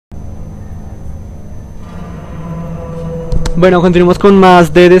Bueno, continuamos con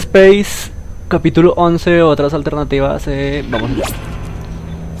más Dead Space, capítulo 11, otras alternativas. Vamos allá.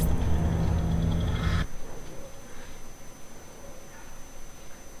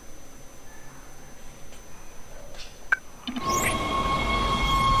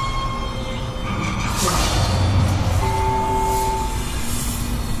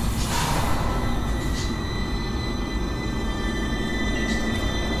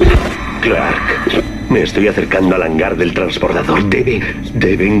 Clarke, me estoy acercando al hangar del transbordador.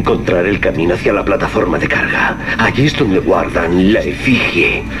 Debe encontrar el camino hacia la plataforma de carga. Allí es donde guardan la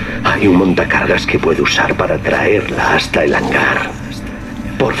efigie. Hay un montacargas que puede usar para traerla hasta el hangar.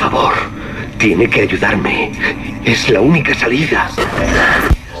 Por favor, tiene que ayudarme. Es la única salida.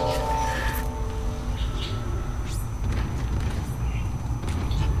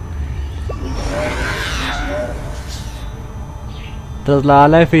 Traslada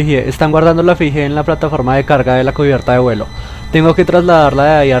la efigie. Están guardando la efigie en la plataforma de carga de la cubierta de vuelo. Tengo que trasladarla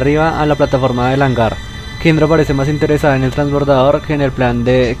de ahí arriba a la plataforma del hangar. Kendra parece más interesada en el transbordador que en el plan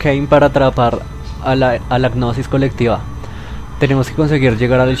de Quien para atrapar a la gnosis colectiva. Tenemos que conseguir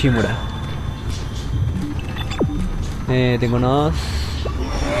llegar al Shimura. Tengo unos...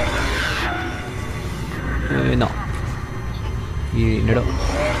 no. Y dinero.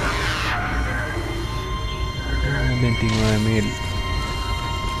 29.000.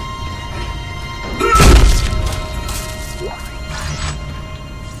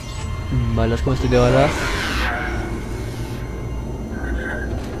 Balas, como estoy de balas.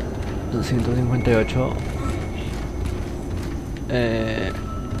 258.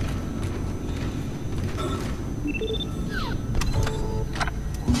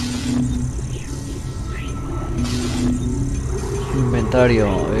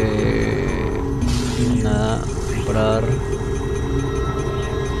 Inventario. Nada. Comprar.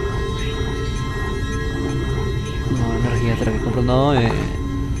 No, energía. ¿Será que compro? No.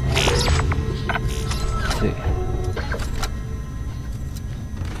 Sí.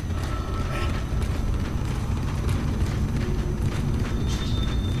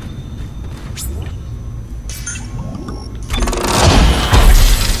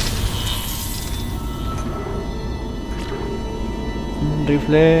 Un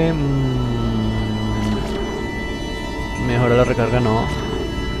rifle. Mejora la recarga, no.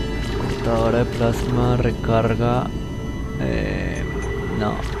 Cortadora de plasma, recarga.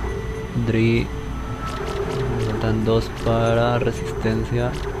 No. Dri. Me faltan 2 para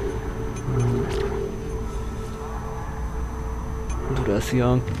resistencia.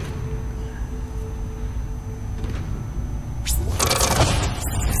 Duración.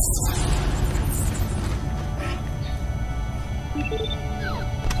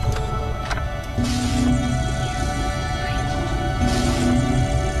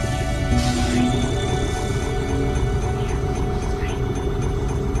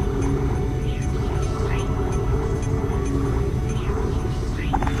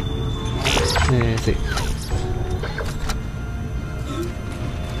 Sí.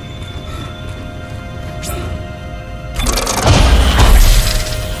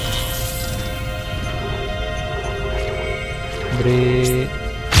 Hombre.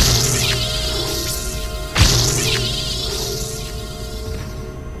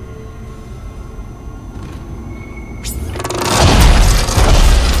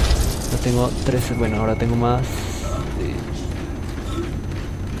 Ya tengo 13, bueno, ahora tengo más. Sí.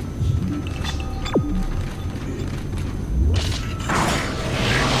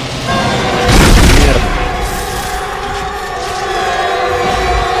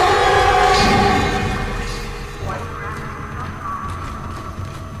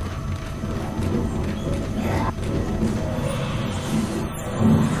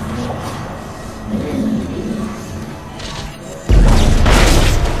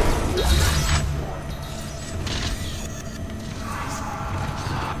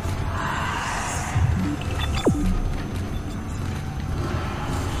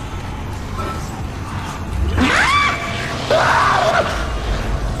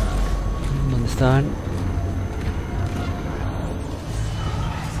 ¿Dónde están?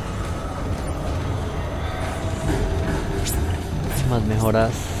 Más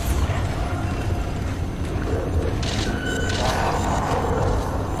mejoras.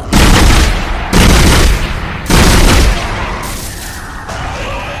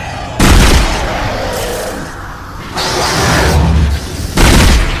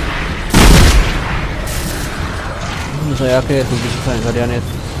 No sabía que esos bichos también salían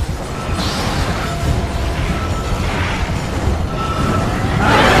estos.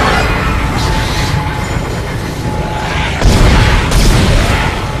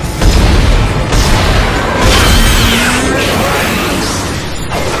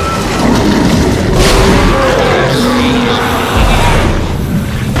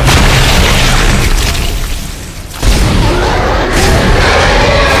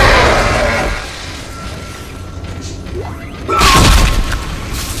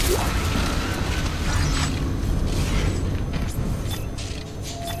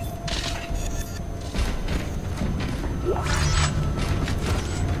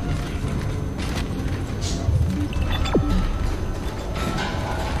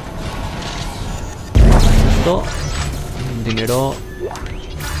 esto. Dinero.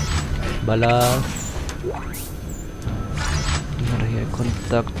 Balas. Energía de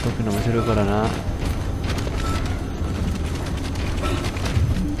contacto que no me sirve para nada.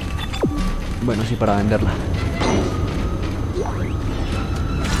 Bueno, sí, para venderla.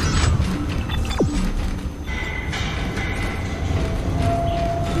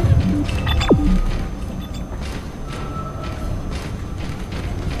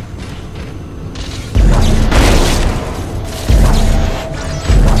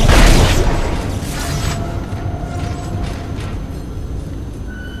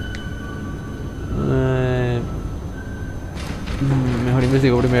 Mejor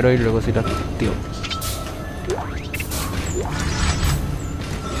investigo primero y luego si la activo.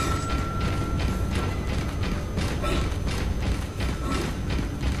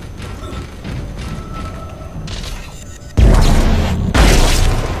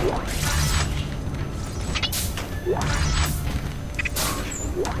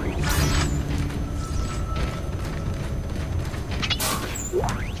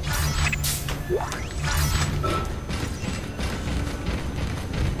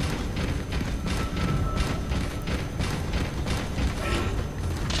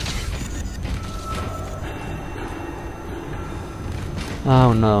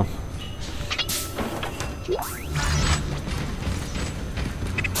 Oh no.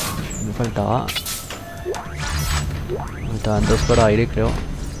 Me faltaban dos por aire, creo.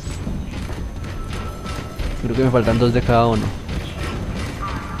 Creo que me faltan dos de cada uno.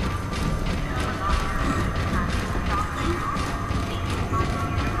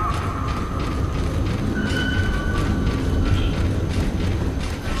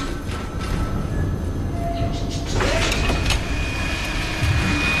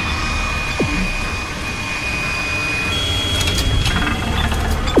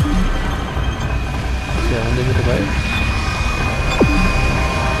 ¿Dónde me toca ir?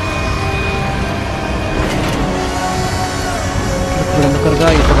 Recuperando carga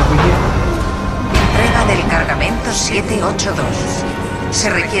y toca fingir. Entrega del cargamento 782. Se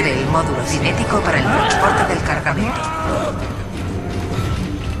requiere el módulo cinético para el transporte del cargamento.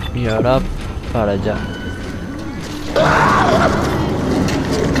 Y ahora para allá.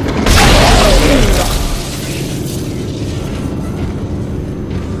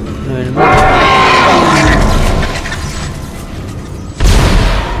 El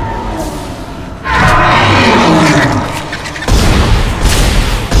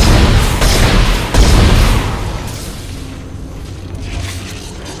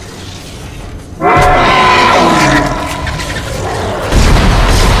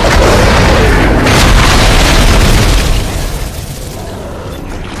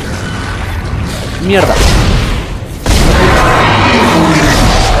mierda.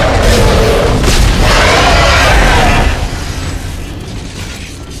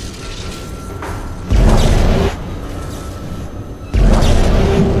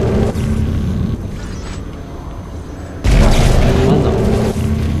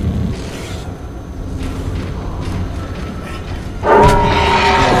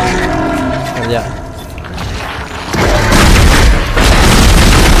 Ya.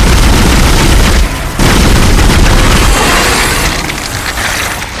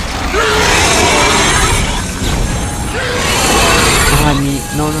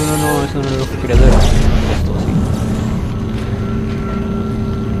 No, eso no es lo que quería hacer. Esto sí.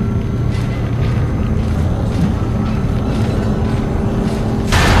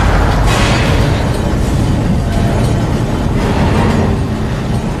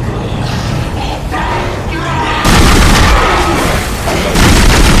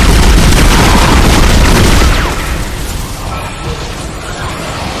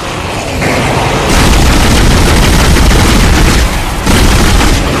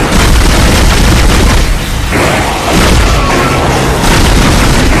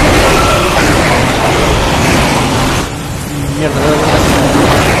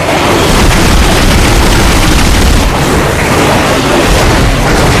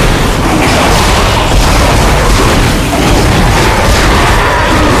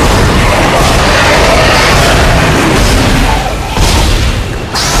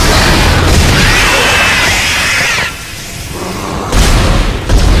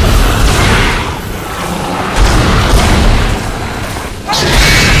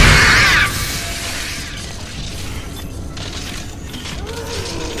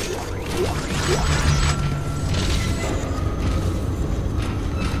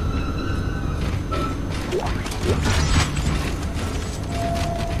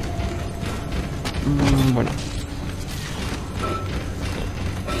 Bueno.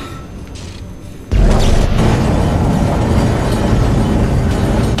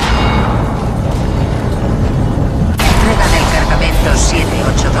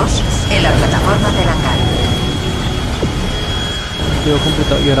 Objetivo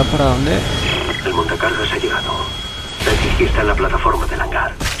completado. ¿Y ahora para dónde? El montacargas ha llegado. La efigie está en la plataforma del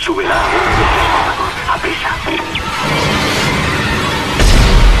hangar. Súbela a bordo del transportador. ¡A prisa!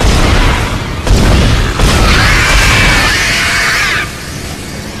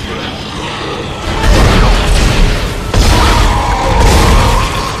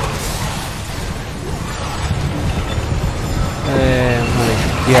 A la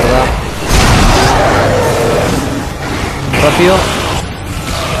izquierda. Rápido.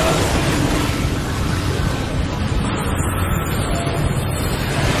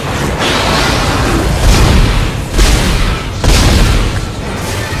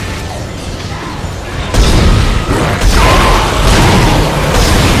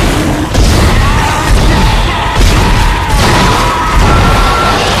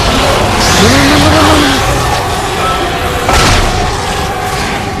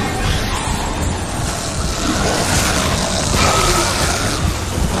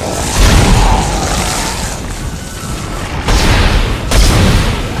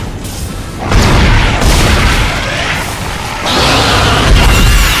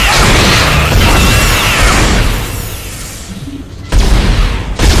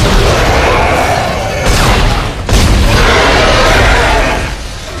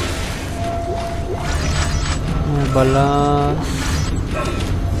 Balas.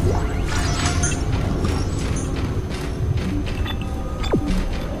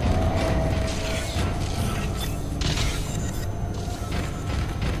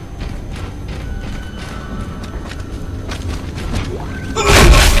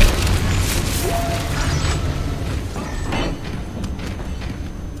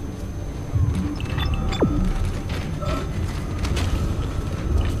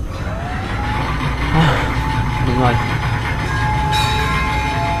 Mal.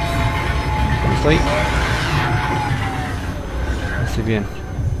 ¿Estoy? Estoy bien.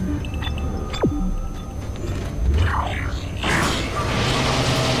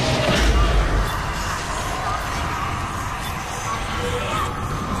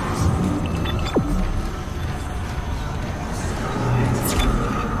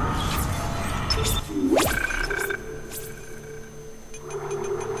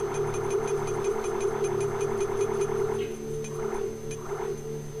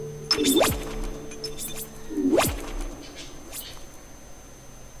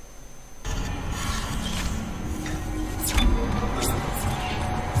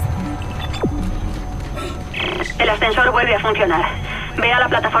 El ascensor vuelve a funcionar. Ve a la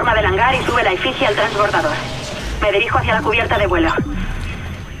plataforma del hangar y sube la efigie al transbordador. Me dirijo hacia la cubierta de vuelo.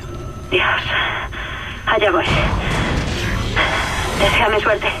 Dios. Allá voy. Deséame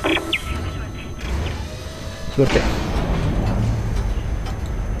suerte. Suerte.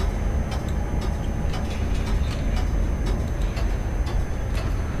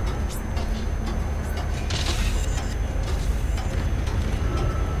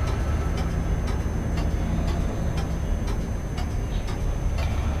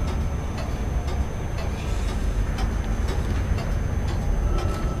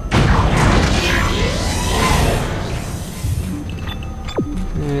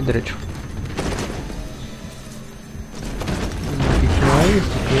 Derecho. Aquí qué hay,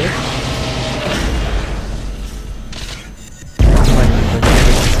 esto qué es.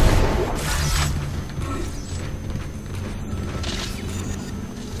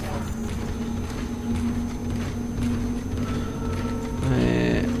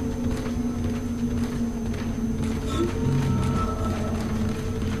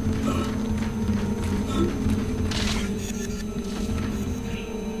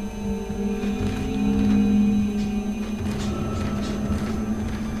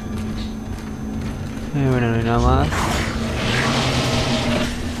 Bueno, bueno, no hay nada más.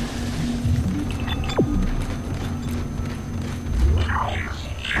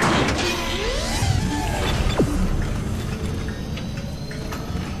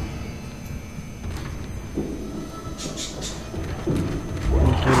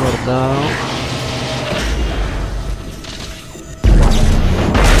 Estoy guardado.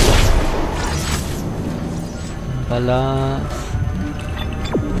 Balas.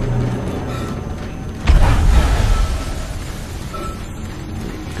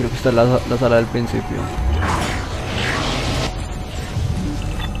 Creo que esta es la sala del principio.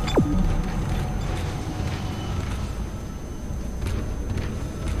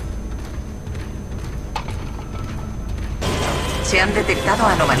 Se han detectado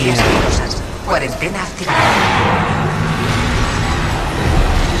anomalías virusas. Cuarentena activada.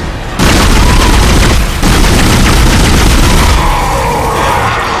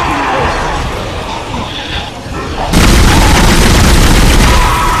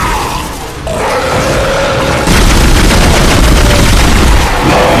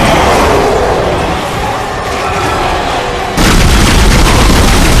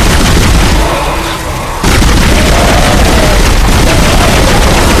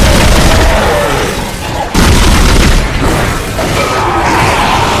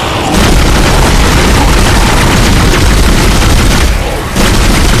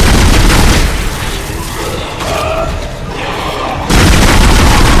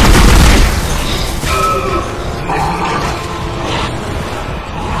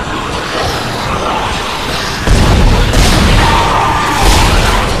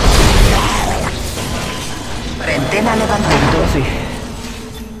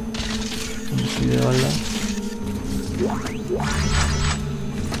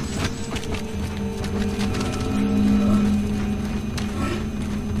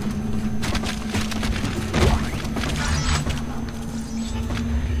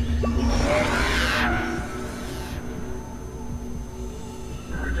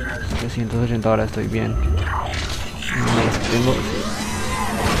 680 ahora estoy bien. No las tengo, sí.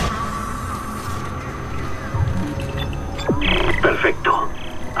 Perfecto.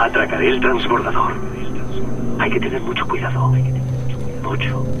 Atracaré el transbordador. Hay que tener mucho cuidado.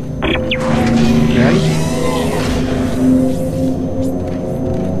 Mucho. ¿Qué hay?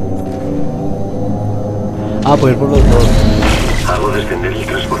 Ah, puedo ir por los dos. Hago descender el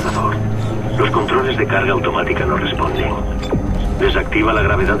transbordador. Los controles de carga automática no responden. Desactiva la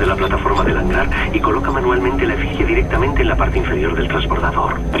gravedad de la plataforma del hangar y coloca manualmente la efigie directamente en la parte inferior del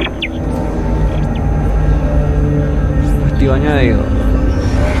transbordador. Activo añadido.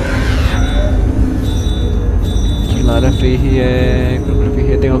 Trasladar la efigie. Creo que la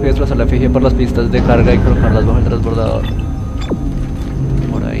efigie. Tengo que desplazar la efigie por las pistas de carga y colocarlas bajo el transbordador.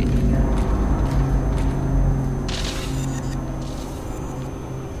 Por ahí.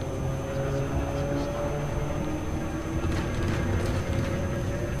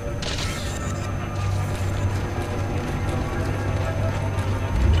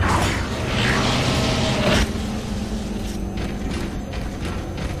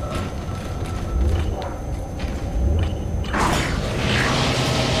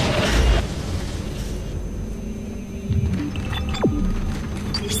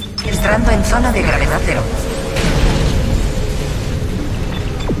 Entrando en zona de gravedad cero.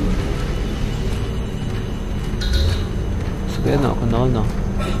 Subir no, con no, no.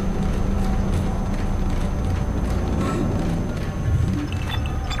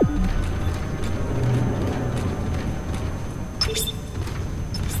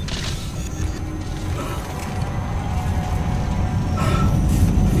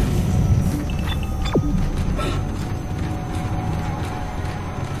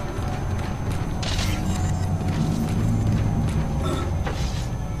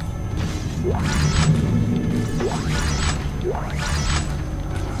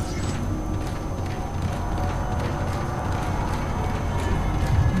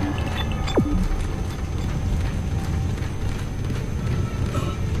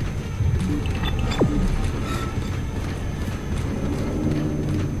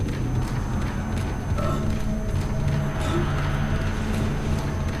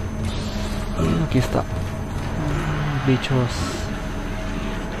 Aquí está. Bichos.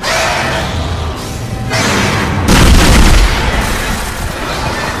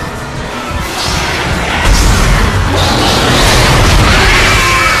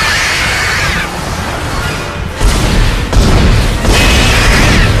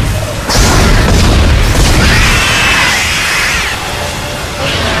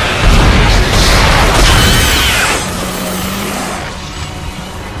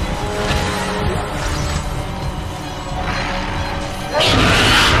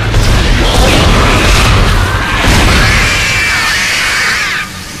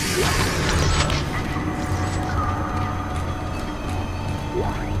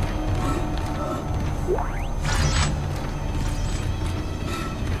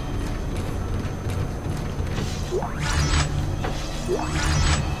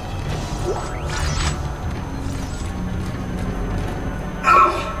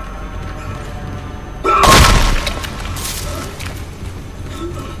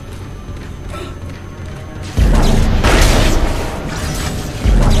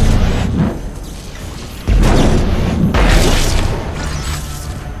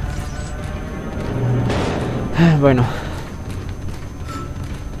 Bueno.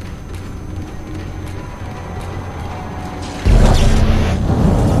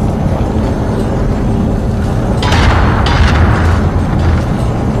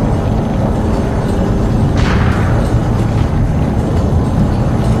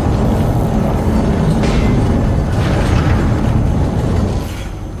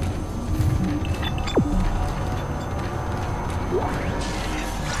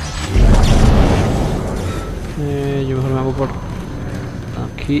 Yo mejor me hago por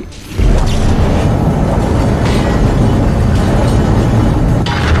aquí.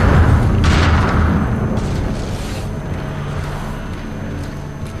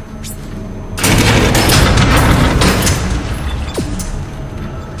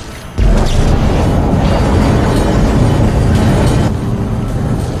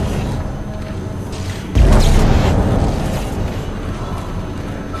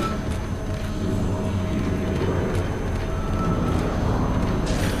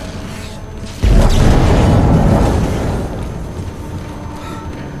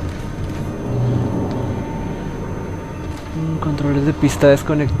 Controles de pista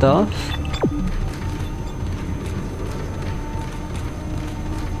desconectados.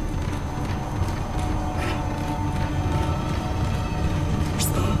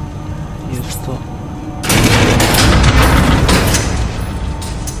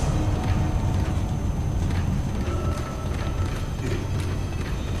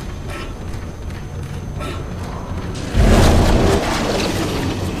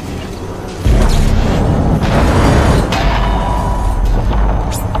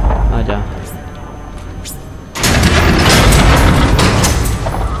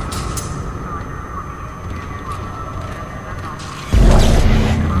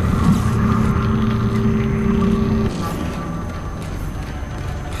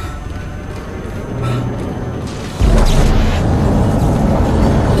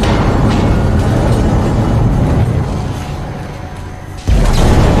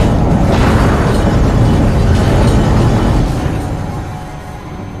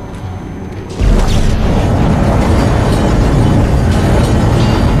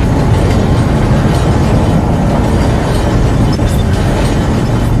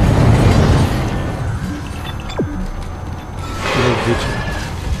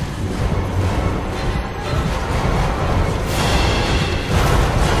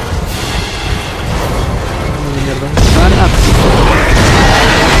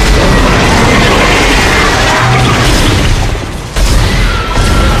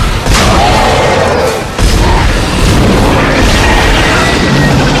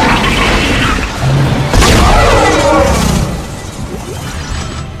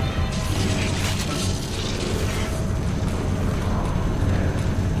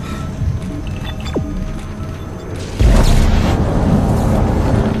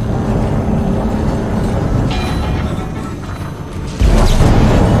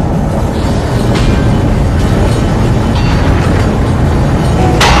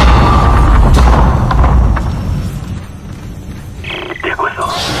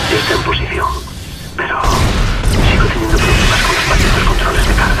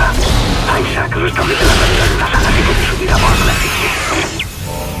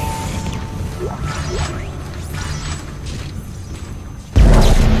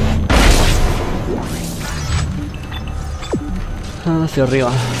 Hacia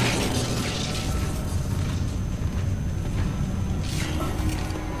arriba.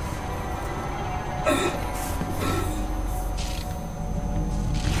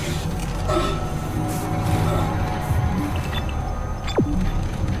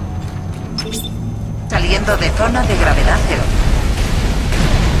 Saliendo de zona de gravedad cero.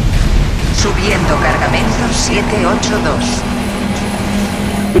 Subiendo cargamento 782.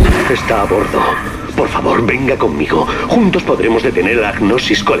 Está a bordo. Por favor, venga conmigo. Juntos podremos detener la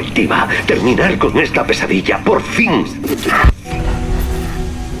agnosis colectiva. Terminar con esta pesadilla, por fin.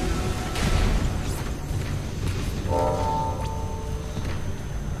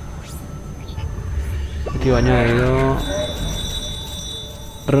 Objetivo añadido.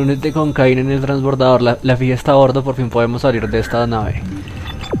 Reúnete con Cain en el transbordador. La fija está a bordo, por fin podemos salir de esta nave.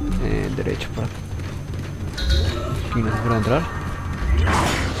 Derecho por aquí. Aquí no se puede entrar.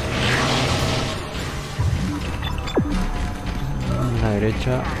 A la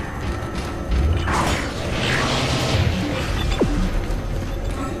derecha.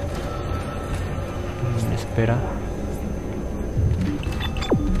 Espera.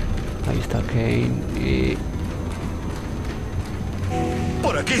 Ahí está Cain y...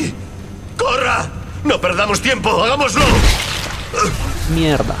 ¡Por aquí! ¡Corra! ¡No perdamos tiempo! ¡Hagámoslo!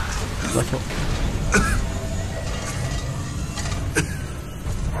 Mierda. ¿Qué pasó?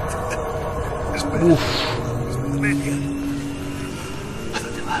 Uf. ¿A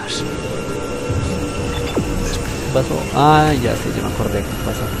dónde vas? ¿Qué pasó? Ah, ya sé, ya me acordé qué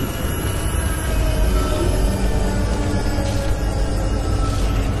pasó aquí.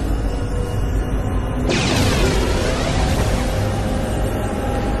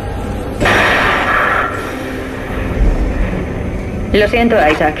 Lo siento,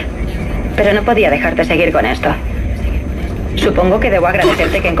 Isaac, pero no podía dejarte seguir con esto. Supongo que debo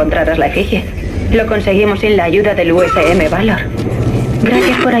agradecerte que encontraras la efigie. Lo conseguimos sin la ayuda del USM Valor.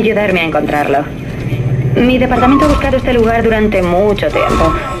 Gracias por ayudarme a encontrarlo. Mi departamento ha buscado este lugar durante mucho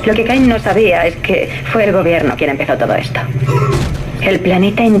tiempo. Lo que Cain no sabía es que fue el gobierno quien empezó todo esto. El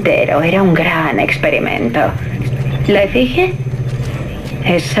planeta entero era un gran experimento. ¿La efigie?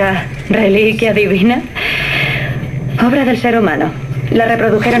 ¿Esa reliquia divina? Obra del ser humano. La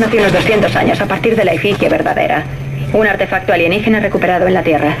reprodujeron hace unos 200 años a partir de la efigie verdadera. Un artefacto alienígena recuperado en la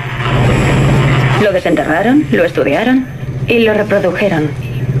Tierra. Lo desenterraron, lo estudiaron y lo reprodujeron.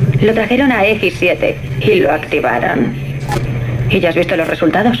 Lo trajeron a X7 y lo activaron. ¿Y ya has visto los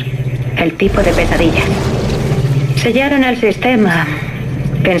resultados? El tipo de pesadilla. Sellaron el sistema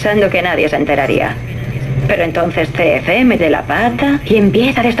pensando que nadie se enteraría. Pero entonces CF mete la pata y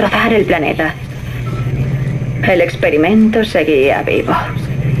empieza a destrozar el planeta. El experimento seguía vivo.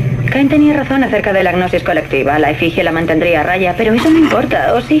 Cain tenía razón acerca de la agnosis colectiva. La efigie la mantendría a raya, pero eso no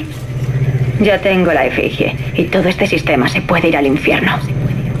importa, ¿o sí? Ya tengo la efigie y todo este sistema se puede ir al infierno.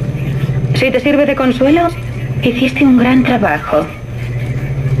 Si te sirve de consuelo, hiciste un gran trabajo.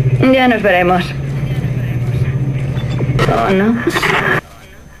 Ya nos veremos. ¿O no?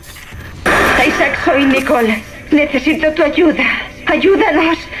 Isaac, soy Nicole. Necesito tu ayuda.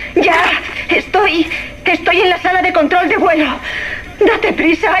 Ayúdanos. Ya. Estoy en la sala de control de vuelo. Date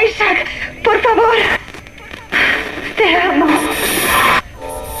prisa, Isaac. Por favor. Te amo.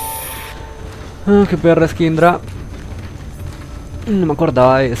 Ah, qué perra es Kindra. No me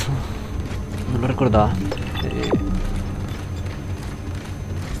acordaba de eso. No lo recordaba.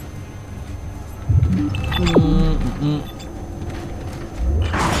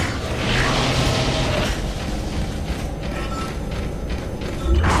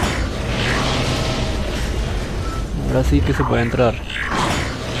 Ahora sí que se puede entrar.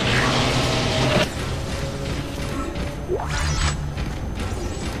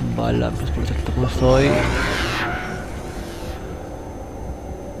 Vale, pues por cierto, como estoy.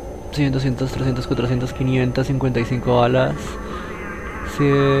 100, 200, 300, 400, 500, 55 balas.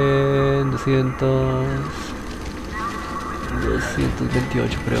 100, 200,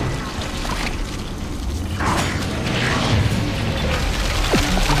 228 creo.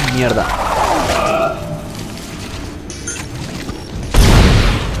 Mierda.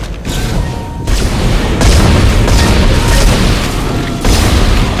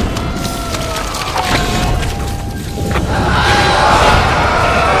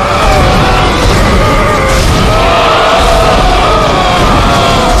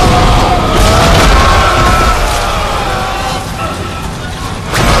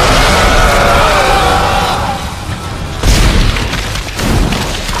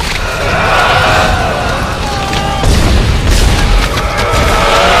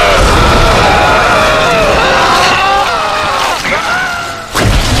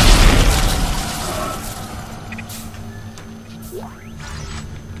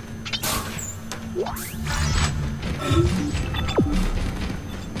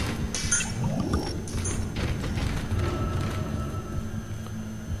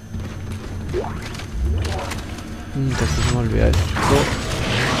 Casi se me olvida esto.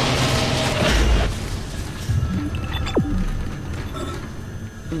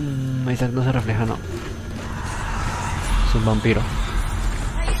 Isaac no se refleja, no. Es un vampiro.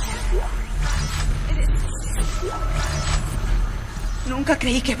 Nunca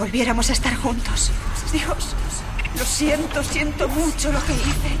creí que volviéramos a estar juntos. Dios, lo siento, siento mucho lo que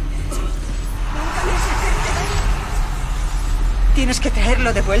hice. Nunca les hice daño. Tienes que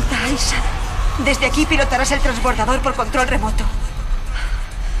traerlo de vuelta, Isaac. Desde aquí pilotarás el transbordador por control remoto.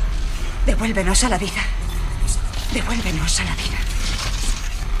 Devuélvenos a la vida. Devuélvenos a la vida.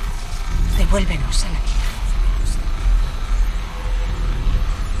 Devuélvenos a la vida.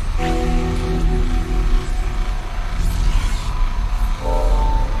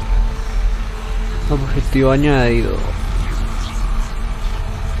 Objetivo añadido.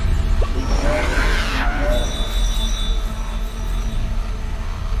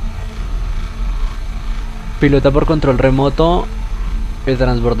 Pilota por control remoto el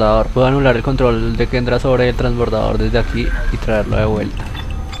transbordador. Puedo anular el control de Kendra sobre el transbordador desde aquí y traerlo de vuelta.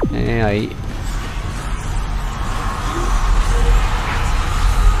 Ahí.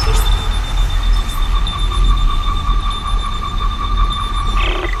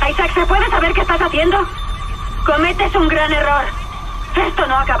 Isaac, ¿se puede saber qué estás haciendo? Cometes un gran error. Esto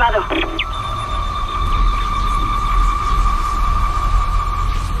no ha acabado.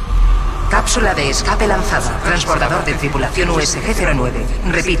 Cápsula de escape lanzada. Transbordador de tripulación USG-09.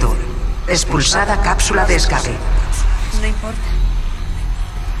 Repito, expulsada cápsula de escape. No importa.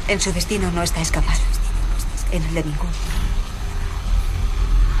 En su destino no está escapar. En el de ninguno.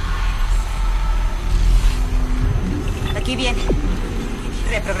 Aquí viene.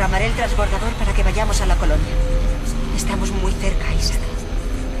 Reprogramaré el transbordador para que vayamos a la colonia. Estamos muy cerca, Isaac.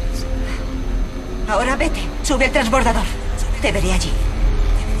 Ahora vete. Sube el transbordador. Te veré allí.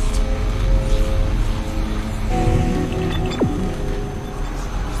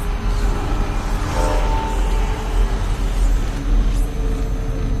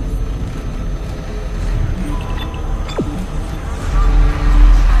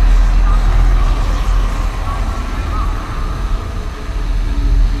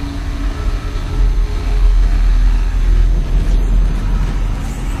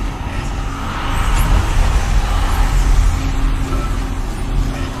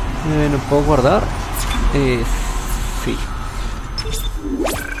 ¿No puedo guardar? Sí.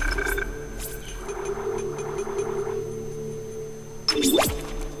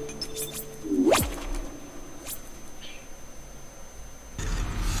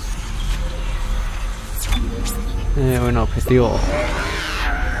 Bueno, objetivo.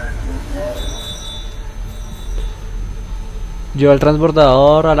 Lleva el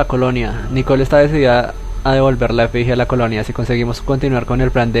transbordador a la colonia. Nicole está decidida a devolver la efigie a la colonia. Si conseguimos continuar con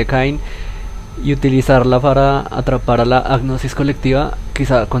el plan de Cain y utilizarla para atrapar a la agnosis colectiva,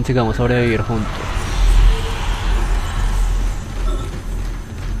 quizá consigamos sobrevivir juntos.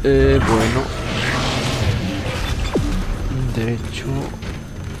 Bueno, derecho.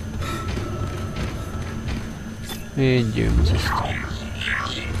 Llevemos esto.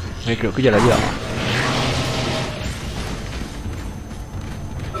 Creo que ya la llevamos.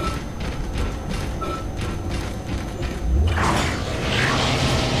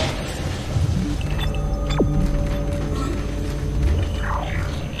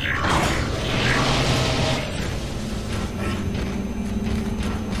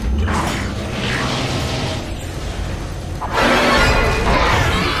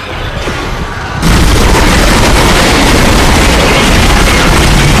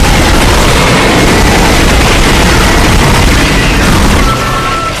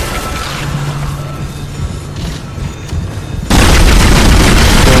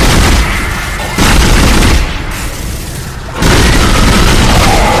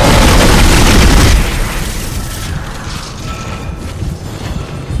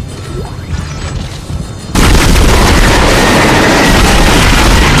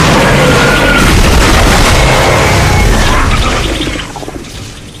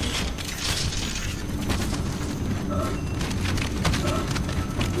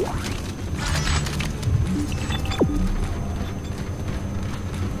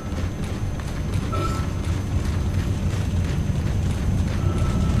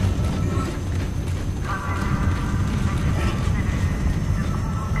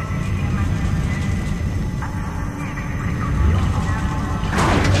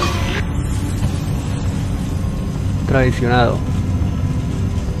 Traicionado.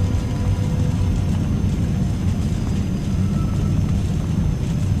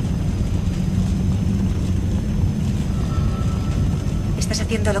 Estás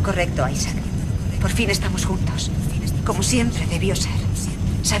haciendo lo correcto, Isaac. Por fin estamos juntos. como siempre debió ser.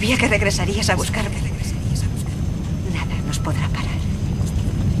 Sabía que regresarías a buscarme. Nada nos podrá parar.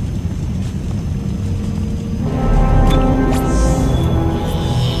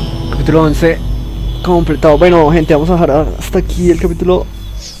 Capítulo 11 completado. Bueno, gente, vamos a dejar hasta aquí el capítulo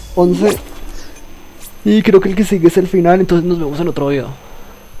 11. Y creo que el que sigue es el final, entonces nos vemos en otro video.